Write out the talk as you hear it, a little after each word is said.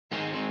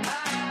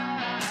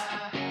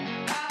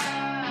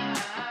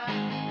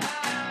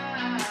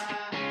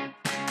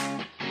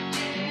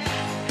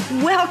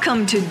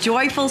Welcome to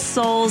Joyful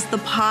Souls, the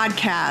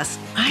podcast.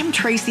 I'm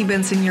Tracy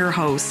Benson, your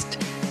host.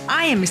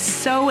 I am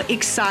so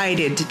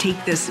excited to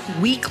take this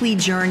weekly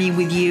journey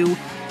with you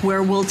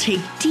where we'll take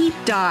deep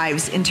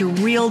dives into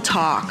real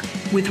talk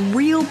with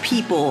real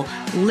people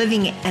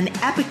living an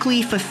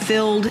epically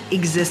fulfilled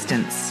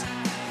existence.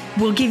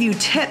 We'll give you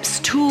tips,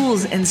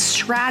 tools, and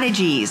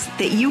strategies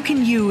that you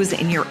can use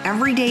in your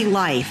everyday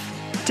life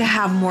to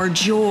have more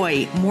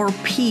joy, more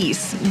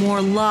peace,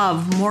 more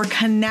love, more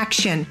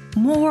connection,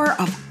 more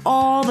of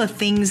all the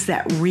things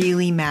that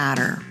really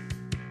matter.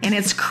 And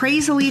it's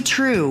crazily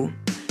true.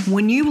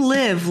 When you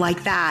live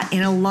like that,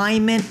 in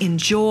alignment, in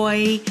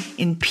joy,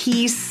 in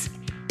peace,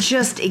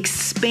 just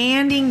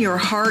expanding your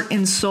heart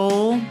and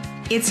soul,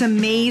 it's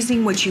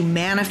amazing what you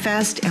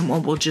manifest and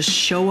what will just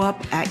show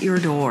up at your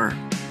door.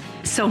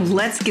 So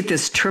let's get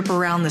this trip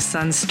around the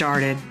sun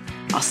started.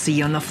 I'll see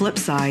you on the flip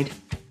side.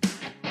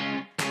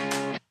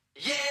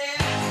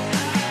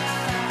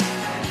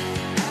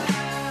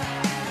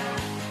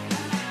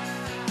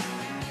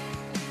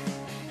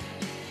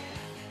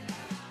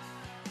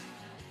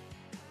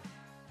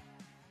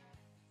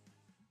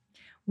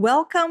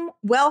 Welcome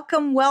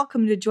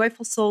to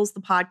Joyful Souls,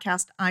 the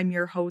podcast. I'm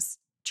your host,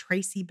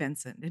 Tracy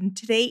Benson. And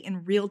today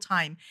in real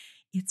time,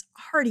 it's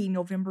already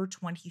November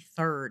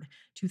 23rd,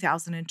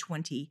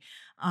 2020.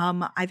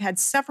 I've had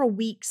several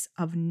weeks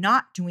of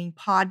not doing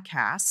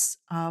podcasts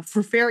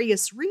for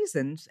various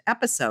reasons,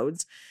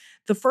 episodes.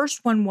 The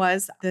first one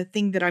was the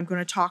thing that I'm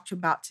going to talk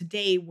about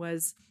today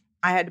was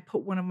I had to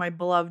put one of my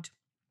beloved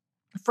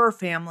fur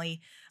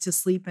family to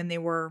sleep, and they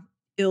were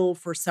ill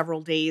for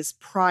several days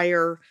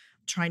prior,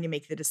 trying to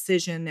make the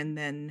decision. And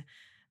then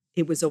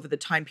it was over the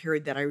time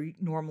period that I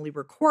normally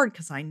record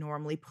because I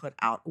normally put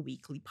out a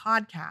weekly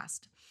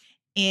podcast.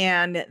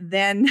 And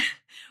then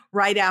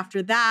right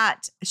after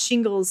that,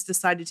 shingles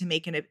decided to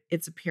make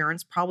its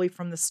appearance, probably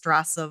from the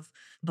stress of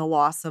the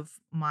loss of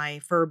my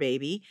fur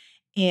baby.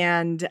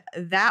 And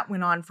that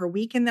went on for a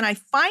week. And then I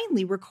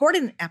finally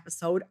recorded an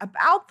episode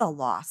about the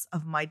loss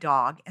of my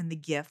dog and the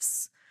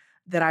gifts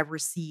that I've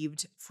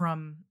received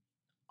from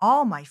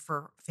all my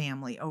fur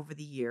family over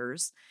the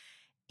years.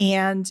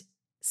 And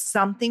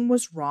something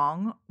was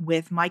wrong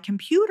with my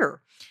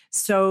computer.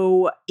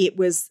 So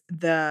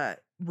the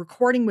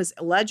recording was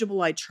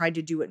illegible. I tried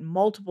to do it in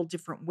multiple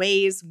different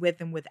ways, with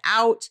and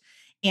without.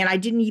 And I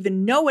didn't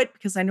even know it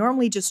because I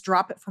normally just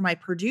drop it for my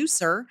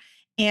producer.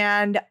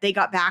 And they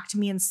got back to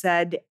me and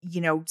said,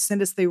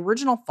 send us the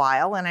original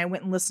file. And I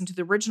went and listened to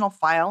the original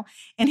file,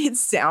 and it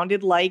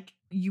sounded like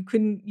you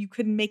couldn't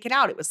make it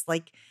out. It was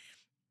like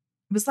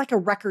a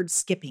record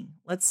skipping.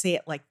 Let's say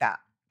it like that.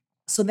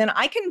 So then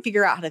I couldn't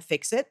figure out how to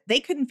fix it.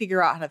 They couldn't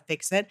figure out how to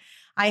fix it.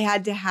 I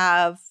had to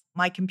have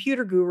my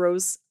computer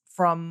gurus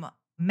from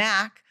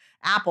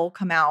Apple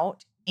come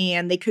out,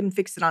 and they couldn't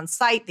fix it on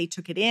site. They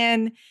took it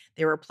in,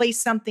 they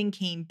replaced something,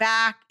 came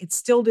back. It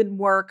still didn't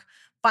work.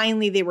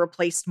 Finally, they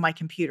replaced my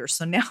computer.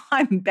 So now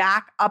I'm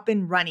back up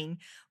and running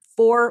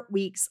 4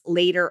 weeks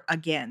later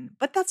again.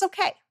 But that's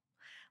okay.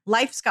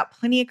 Life's got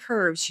plenty of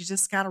curves. You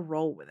just got to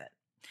roll with it.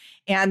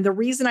 And the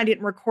reason I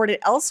didn't record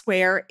it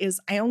elsewhere is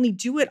I only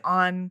do it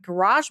on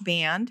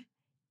GarageBand,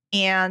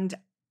 and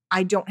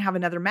I don't have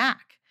another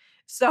Mac.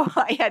 So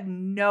I had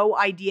no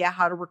idea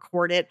how to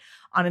record it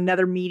on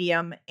another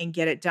medium and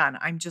get it done.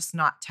 I'm just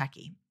not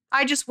techie.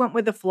 I just went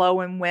with the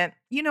flow and went,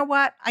 you know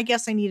what? I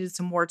guess I needed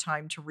some more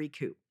time to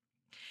recoup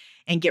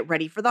and get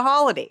ready for the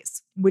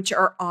holidays, which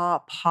are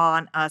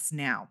upon us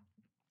now.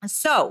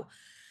 So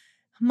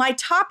my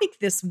topic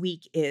this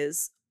week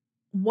is,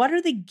 what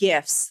are the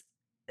gifts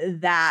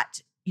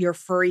that your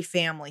furry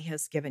family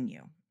has given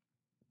you?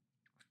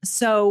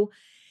 So,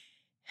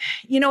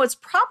 it's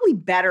probably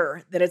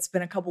better that it's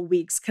been a couple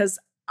weeks, because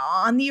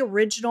on the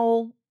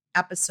original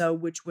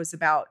episode, which was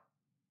about,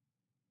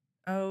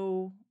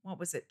 2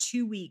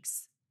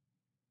 weeks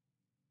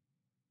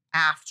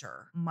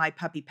after my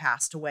puppy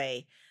passed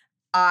away,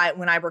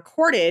 when I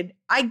recorded,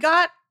 I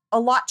got a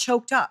lot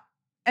choked up.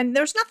 And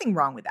there's nothing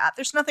wrong with that.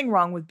 There's nothing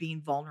wrong with being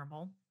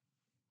vulnerable.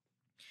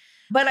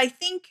 But I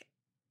think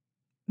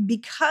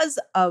because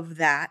of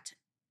that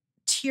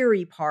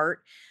teary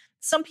part,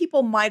 some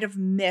people might have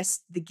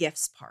missed the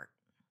gifts part.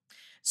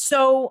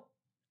 So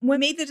we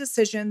made the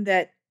decision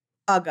that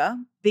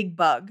Ugga, Big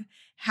Bug,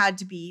 had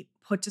to be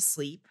put to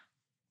sleep.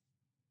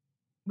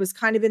 It was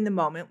kind of in the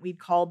moment. We'd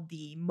called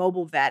the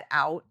mobile vet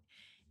out.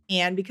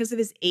 And because of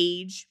his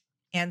age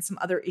and some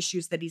other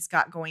issues that he's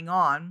got going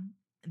on,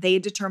 they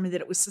had determined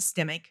that it was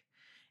systemic,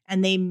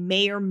 and they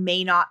may or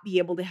may not be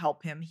able to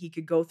help him. He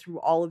could go through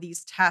all of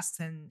these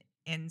tests and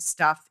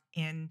stuff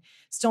and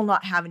still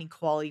not have any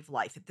quality of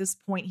life. At this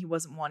point, he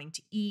wasn't wanting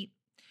to eat.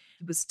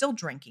 He was still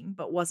drinking,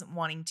 but wasn't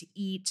wanting to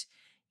eat.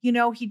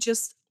 He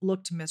just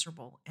looked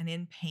miserable and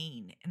in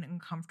pain and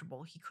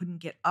uncomfortable. He couldn't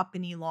get up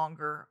any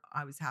longer.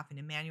 I was having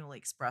to manually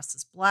express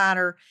his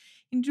bladder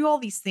and do all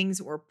these things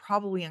that were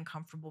probably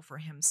uncomfortable for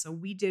him. So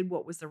we did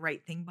what was the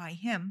right thing by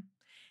him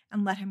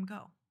and let him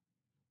go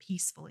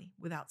peacefully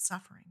without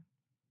suffering.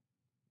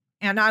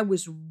 And I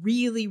was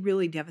really,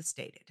 really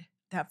devastated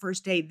that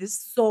first day. This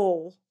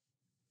soul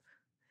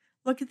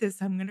Look at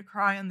this. I'm going to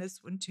cry on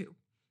this one too.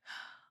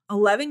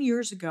 11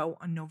 years ago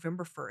on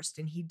November 1st,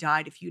 and he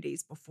died a few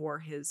days before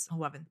his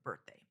 11th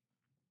birthday,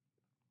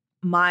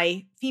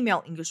 my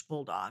female English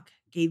bulldog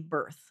gave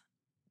birth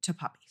to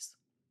puppies.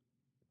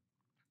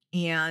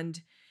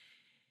 And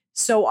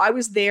so I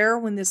was there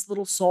when this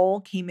little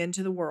soul came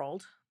into the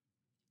world,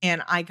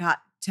 and I got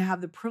to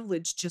have the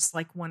privilege, just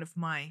like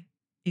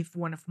if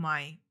one of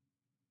my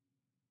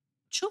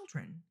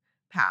children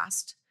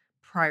passed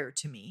prior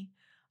to me,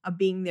 of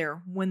being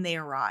there when they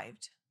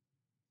arrived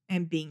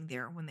and being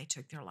there when they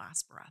took their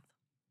last breath.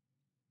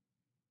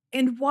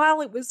 And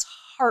while it was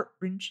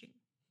heart-wrenching,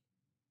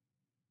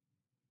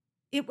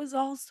 it was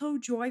also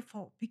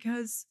joyful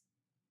because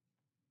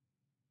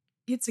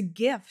it's a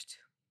gift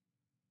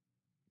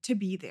to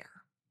be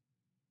there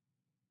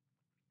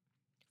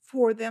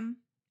for them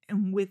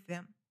and with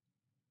them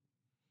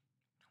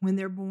when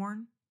they're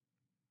born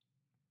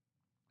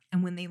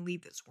and when they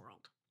leave this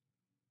world.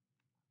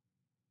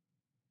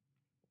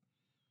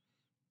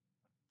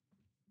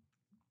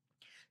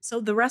 So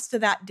the rest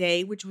of that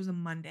day, which was a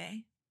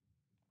Monday,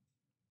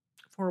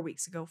 4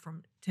 weeks ago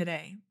from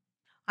today,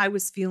 I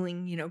was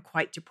feeling,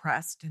 quite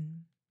depressed.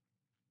 And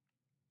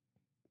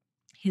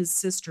his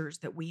sisters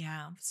that we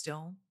have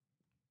still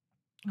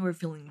were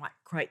feeling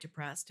quite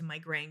depressed, and my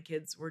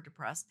grandkids were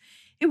depressed.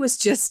 It was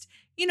just,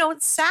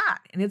 it's sad,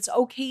 and it's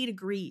okay to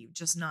grieve,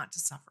 just not to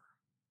suffer.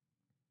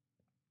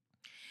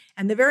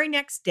 And the very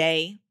next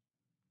day,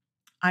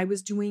 I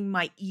was doing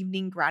my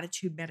evening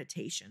gratitude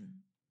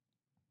meditation.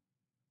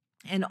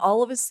 And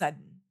all of a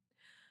sudden,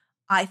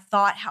 I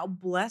thought, how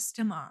blessed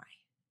am I?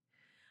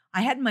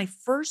 I had my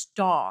first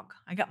dog.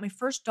 I got my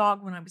first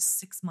dog when I was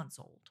 6 months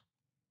old.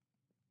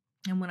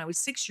 And when I was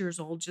 6 years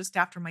old, just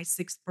after my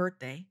 6th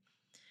birthday,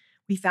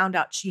 we found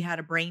out she had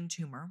a brain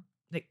tumor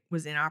that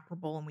was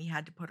inoperable, and we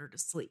had to put her to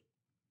sleep.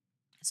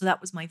 So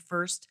that was my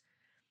first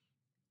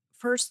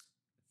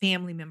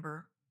family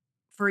member,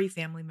 furry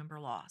family member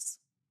loss.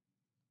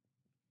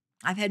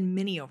 I've had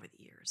many over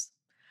the years.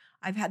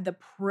 I've had the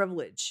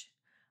privilege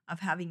of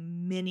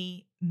having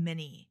many,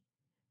 many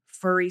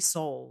furry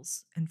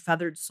souls and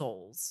feathered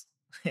souls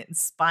and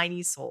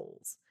spiny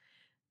souls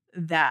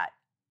that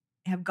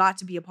have got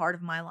to be a part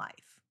of my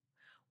life.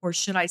 Or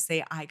should I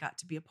say, I got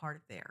to be a part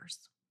of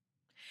theirs.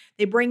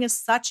 They bring us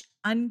such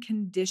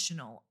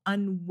unconditional,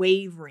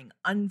 unwavering,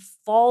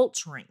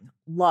 unfaltering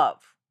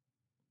love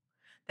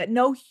that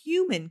no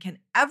human can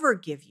ever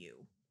give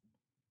you.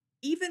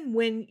 Even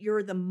when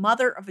you're the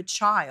mother of a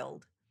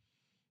child,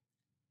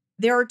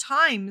 there are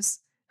times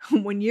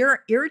when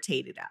you're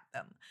irritated at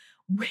them,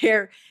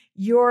 where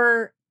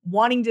you're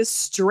wanting to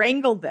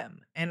strangle them.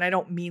 And I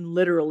don't mean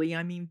literally,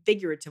 I mean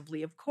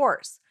figuratively, of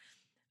course.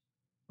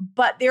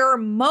 But there are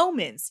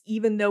moments,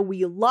 even though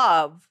we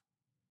love,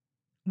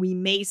 we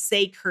may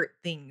say curt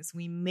things.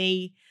 We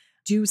may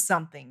do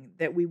something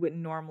that we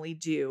wouldn't normally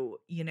do,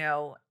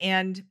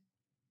 and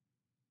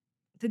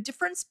the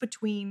difference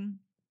between,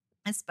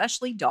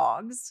 especially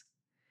dogs,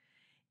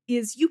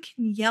 is you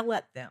can yell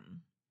at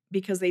them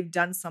because they've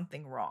done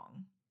something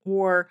wrong,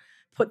 or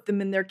put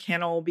them in their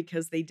kennel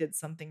because they did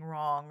something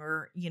wrong,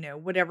 or,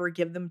 whatever,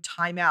 give them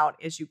time out,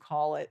 as you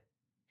call it.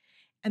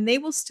 And they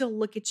will still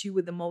look at you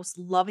with the most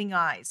loving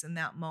eyes in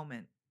that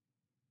moment.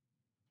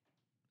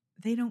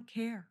 They don't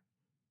care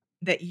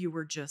that you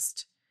were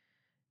just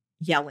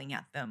yelling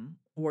at them,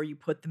 or you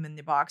put them in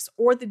the box,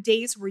 or the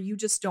days where you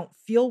just don't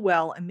feel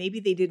well and maybe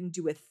they didn't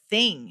do a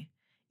thing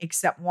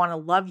except want to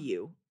love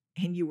you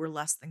and you were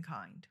less than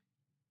kind.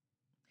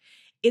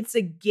 It's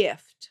a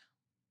gift.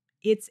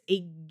 It's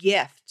a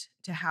gift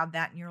to have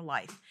that in your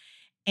life.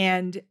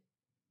 And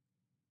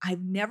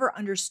I've never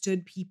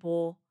understood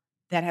people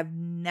that have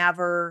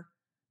never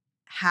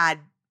had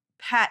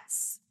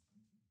pets,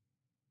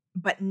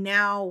 but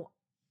now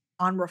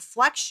on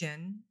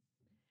reflection,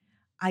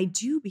 I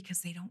do,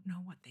 because they don't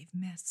know what they've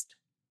missed.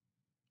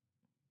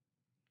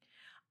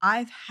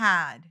 I've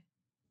had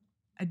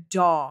a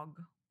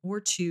dog or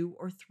 2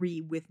 or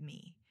 3 with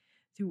me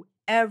through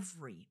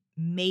every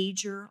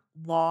major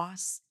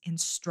loss and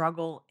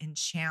struggle and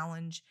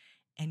challenge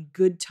and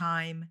good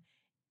time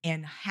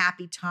and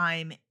happy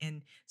time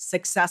and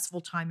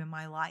successful time in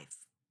my life.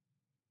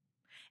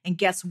 And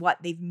guess what?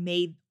 They've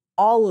made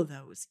all of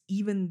those,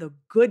 even the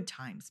good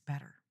times,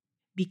 better,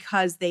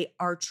 because they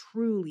are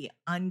truly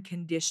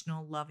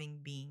unconditional loving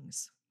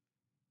beings.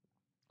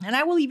 And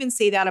I will even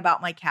say that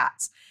about my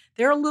cats.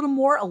 They're a little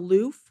more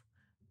aloof,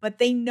 but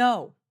they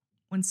know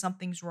when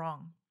something's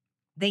wrong.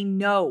 They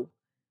know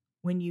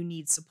when you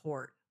need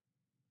support.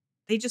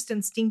 They just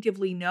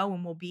instinctively know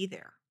and will be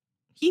there.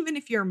 Even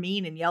if you're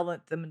mean and yell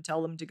at them and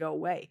tell them to go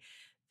away,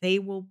 they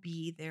will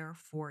be there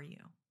for you.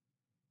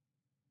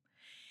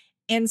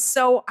 And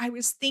so I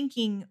was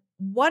thinking,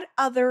 what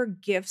other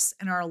gifts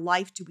in our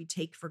life do we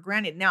take for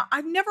granted? Now,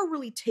 I've never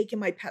really taken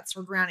my pets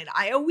for granted.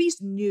 I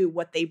always knew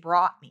what they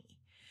brought me.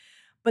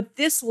 But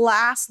this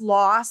last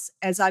loss,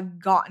 as I've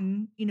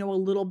gotten, a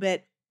little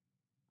bit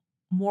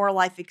more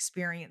life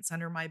experience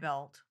under my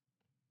belt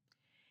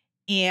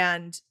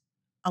and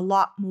a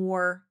lot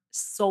more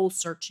soul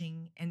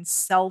searching and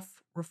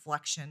self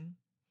reflection,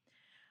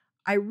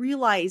 I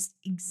realized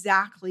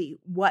exactly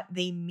what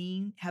they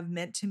have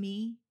meant to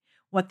me,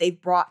 what they've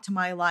brought to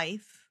my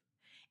life.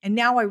 And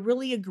now I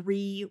really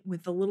agree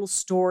with the little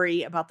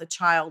story about the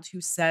child who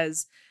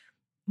says,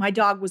 my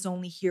dog was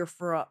only here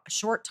for a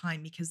short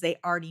time because they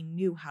already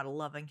knew how to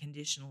love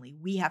unconditionally.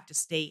 We have to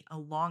stay a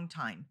long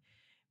time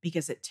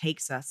because it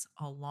takes us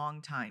a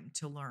long time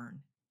to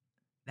learn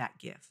that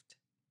gift.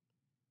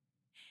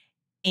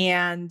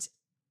 And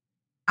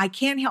I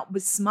can't help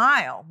but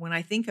smile when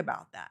I think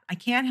about that. I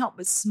can't help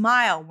but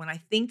smile when I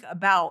think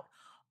about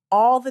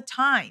all the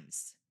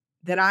times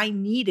that I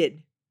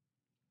needed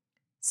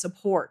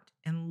support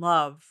and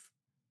love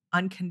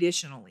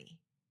unconditionally.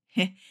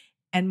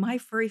 And my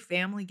furry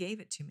family gave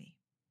it to me.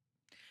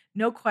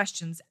 No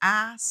questions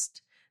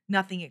asked,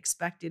 nothing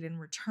expected in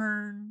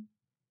return.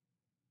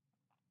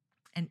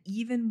 And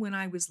even when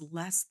I was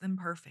less than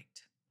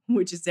perfect,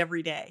 which is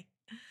every day,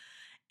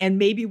 and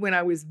maybe when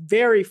I was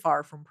very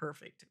far from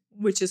perfect,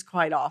 which is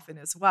quite often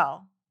as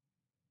well,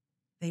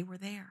 they were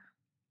there.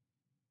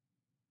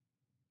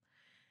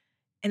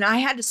 And I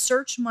had to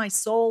search my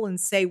soul and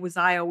say, was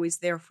I always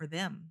there for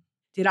them?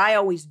 Did I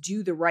always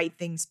do the right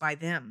things by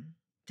them?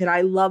 Did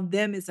I love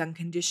them as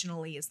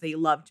unconditionally as they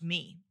loved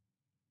me?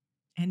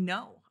 And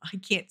no, I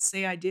can't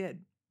say I did.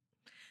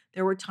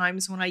 There were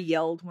times when I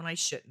yelled when I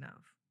shouldn't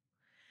have.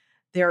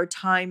 There are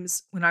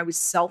times when I was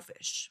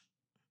selfish.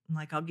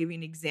 Like, I'll give you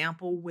an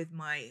example with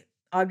my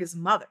Aga's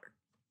mother.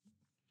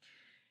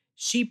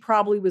 She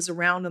probably was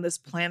around on this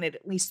planet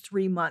at least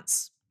 3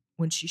 months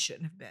when she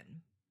shouldn't have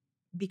been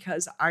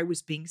because I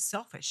was being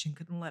selfish and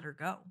couldn't let her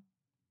go.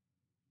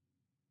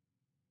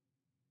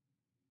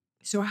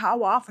 So,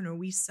 how often are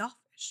we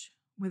selfish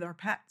with our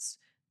pets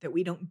that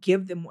we don't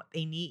give them what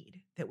they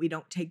need, that we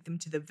don't take them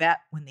to the vet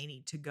when they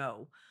need to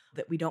go,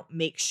 that we don't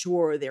make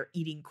sure they're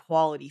eating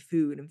quality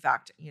food? In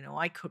fact,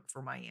 I cook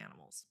for my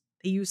animals.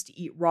 They used to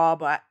eat raw,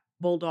 but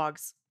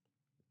bulldogs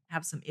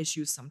have some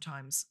issues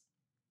sometimes.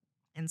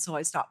 And so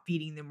I stopped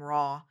feeding them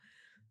raw,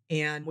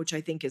 and which I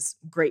think is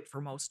great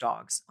for most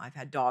dogs. I've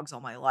had dogs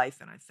all my life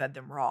and I fed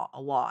them raw a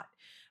lot,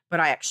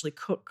 but I actually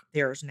cook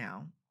theirs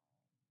now.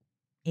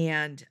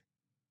 And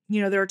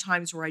there are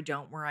times where I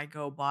don't, where I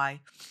go buy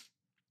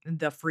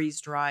the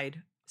freeze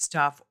dried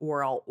stuff,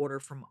 or I'll order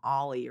from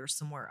Ollie or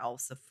somewhere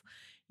else if,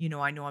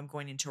 I know I'm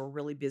going into a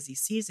really busy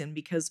season,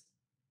 because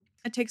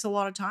it takes a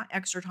lot of time,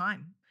 extra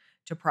time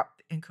to prep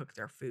and cook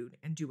their food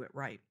and do it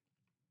right.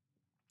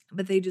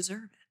 But they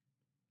deserve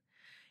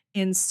it.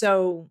 And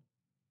so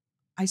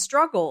I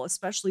struggle,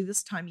 especially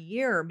this time of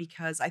year,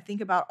 because I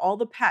think about all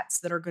the pets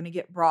that are going to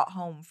get brought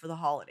home for the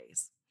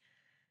holidays.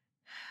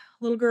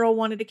 Little girl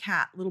wanted a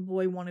cat, little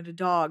boy wanted a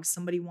dog,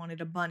 somebody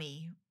wanted a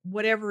bunny,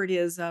 whatever it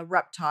is, a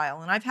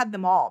reptile. And I've had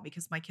them all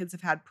because my kids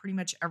have had pretty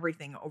much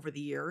everything over the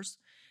years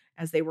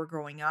as they were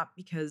growing up,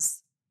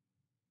 because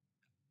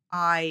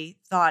I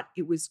thought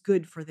it was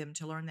good for them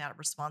to learn that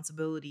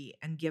responsibility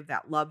and give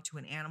that love to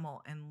an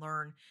animal and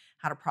learn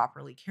how to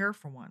properly care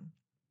for one.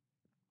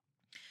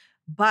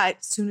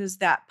 But soon as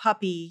that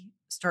puppy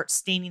starts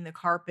staining the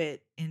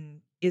carpet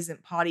and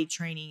isn't potty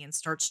training and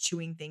starts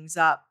chewing things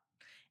up,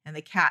 and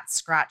the cat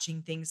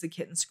scratching things, the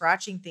kitten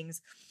scratching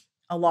things,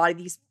 a lot of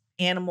these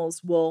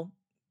animals you'll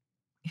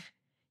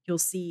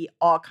see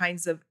all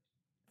kinds of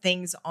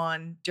things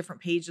on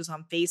different pages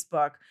on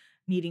Facebook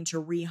needing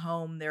to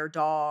rehome their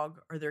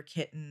dog or their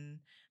kitten,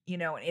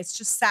 and it's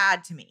just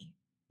sad to me.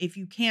 If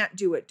you can't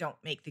do it, don't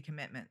make the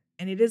commitment.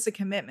 And it is a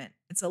commitment.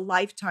 It's a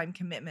lifetime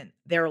commitment,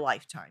 their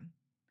lifetime.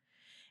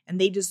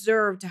 And they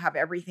deserve to have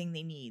everything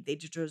they need. They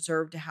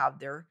deserve to have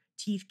their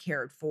teeth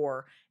cared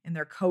for and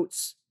their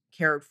coats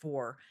cared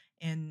for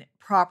and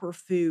proper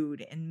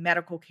food and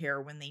medical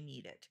care when they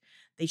need it.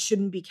 They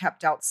shouldn't be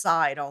kept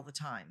outside all the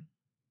time.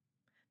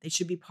 They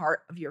should be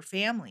part of your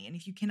family. And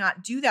if you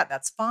cannot do that,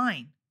 that's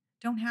fine.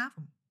 Don't have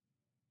them.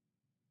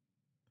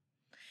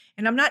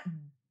 And I'm not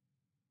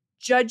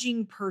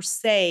judging per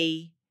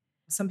se.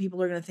 Some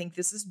people are going to think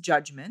this is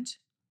judgment.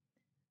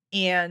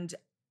 And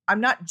I'm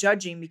not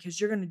judging,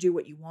 because you're going to do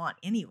what you want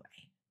anyway.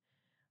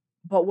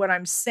 But what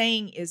I'm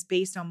saying is,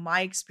 based on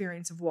my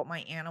experience of what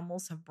my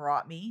animals have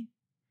brought me,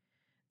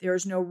 there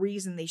is no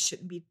reason they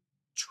shouldn't be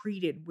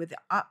treated with the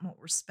utmost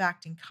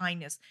respect and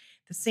kindness,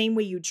 the same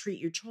way you treat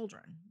your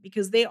children,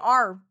 because they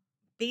are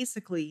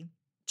basically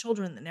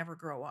children that never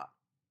grow up.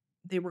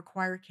 They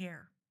require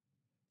care.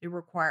 They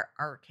require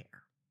our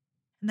care.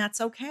 And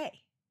that's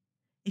okay.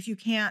 If you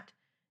can't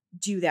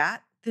do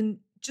that, then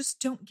just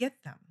don't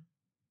get them.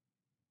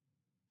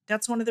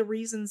 That's one of the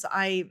reasons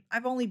I've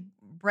only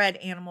bred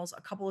animals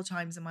a couple of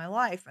times in my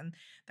life, and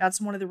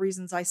that's one of the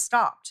reasons I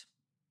stopped,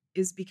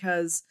 is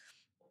because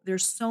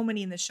there's so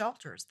many in the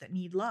shelters that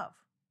need love.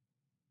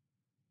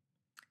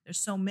 There's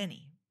so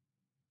many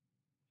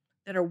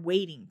that are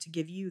waiting to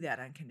give you that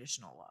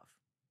unconditional love.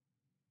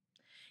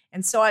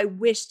 And so I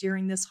wish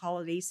during this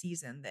holiday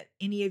season that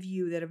any of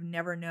you that have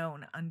never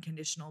known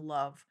unconditional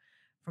love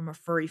from a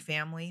furry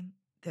family,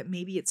 that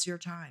maybe it's your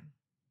time.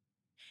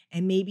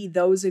 And maybe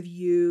those of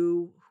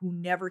you who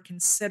never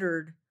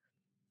considered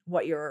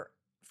what your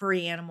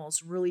furry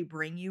animals really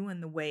bring you in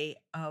the way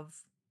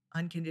of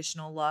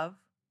unconditional love,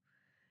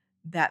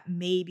 that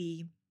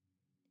maybe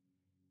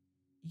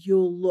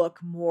you'll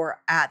look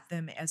more at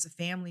them as a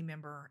family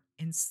member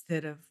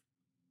instead of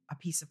a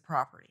piece of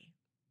property.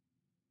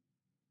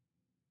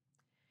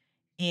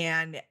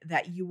 And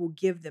that you will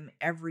give them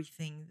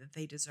everything that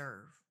they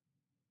deserve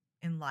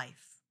in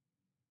life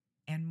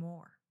and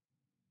more.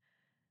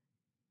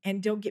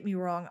 And don't get me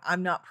wrong,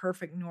 I'm not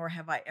perfect, nor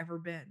have I ever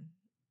been.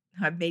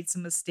 I've made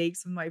some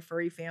mistakes with my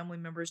furry family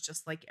members,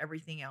 just like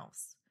everything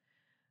else.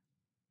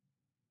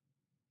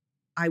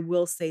 I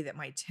will say that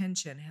my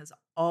intention has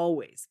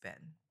always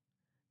been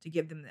to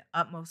give them the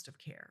utmost of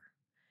care,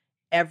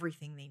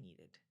 everything they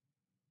needed,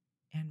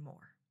 and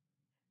more.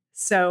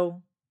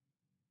 So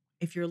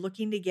if you're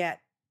looking to get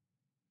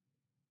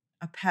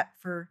a pet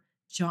for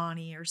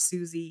Johnny or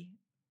Susie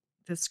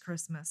this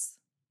Christmas,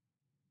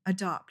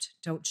 adopt,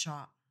 don't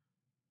shop.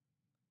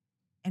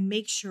 And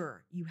make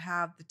sure you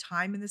have the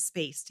time and the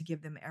space to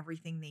give them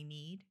everything they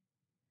need.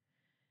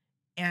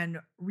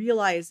 And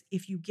realize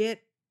if you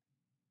get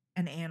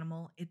an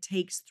animal, it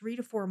takes 3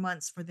 to 4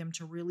 months for them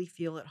to really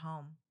feel at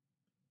home,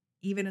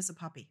 even as a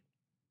puppy.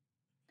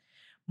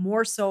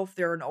 More so if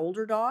they're an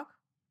older dog,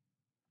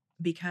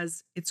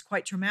 because it's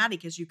quite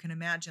traumatic, as you can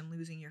imagine,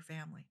 losing your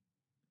family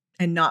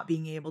and not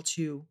being able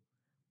to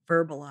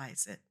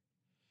verbalize it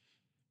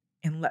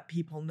and let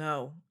people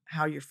know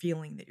how you're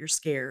feeling, that you're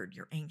scared,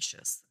 you're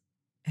anxious,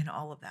 and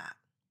all of that.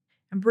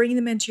 And bring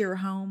them into your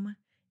home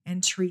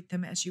and treat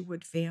them as you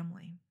would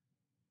family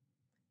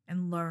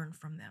and learn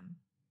from them.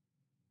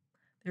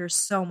 There's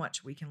so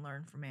much we can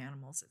learn from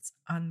animals. It's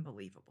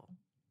unbelievable.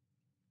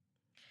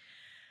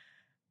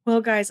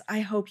 Well, guys,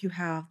 I hope you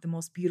have the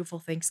most beautiful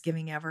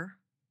Thanksgiving ever.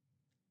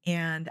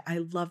 And I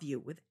love you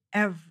with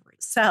every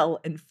cell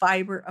and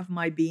fiber of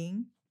my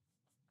being.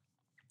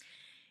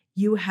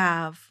 You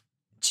have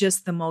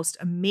just the most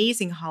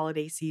amazing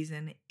holiday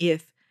season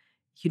if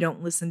you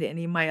don't listen to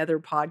any of my other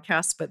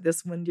podcasts, but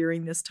this one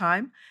during this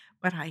time.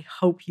 But I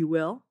hope you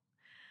will.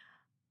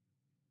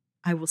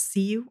 I will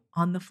see you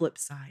on the flip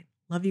side.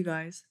 Love you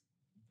guys.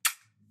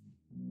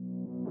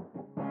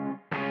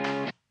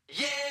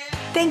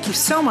 Thank you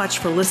so much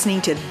for listening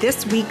to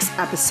this week's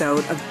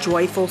episode of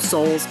Joyful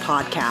Souls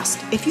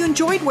Podcast. If you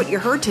enjoyed what you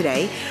heard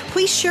today,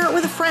 please share it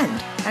with a friend.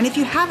 And if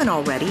you haven't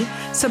already,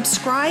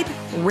 subscribe,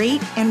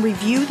 rate, and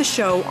review the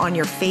show on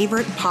your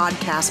favorite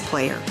podcast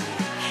player.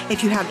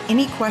 If you have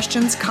any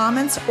questions,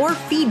 comments, or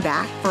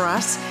feedback for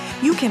us,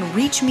 you can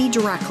reach me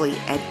directly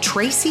at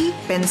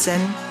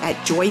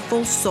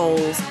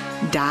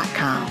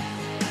tracybenson@joyfulsouls.com.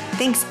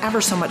 Thanks ever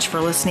so much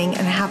for listening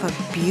and have a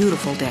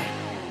beautiful day.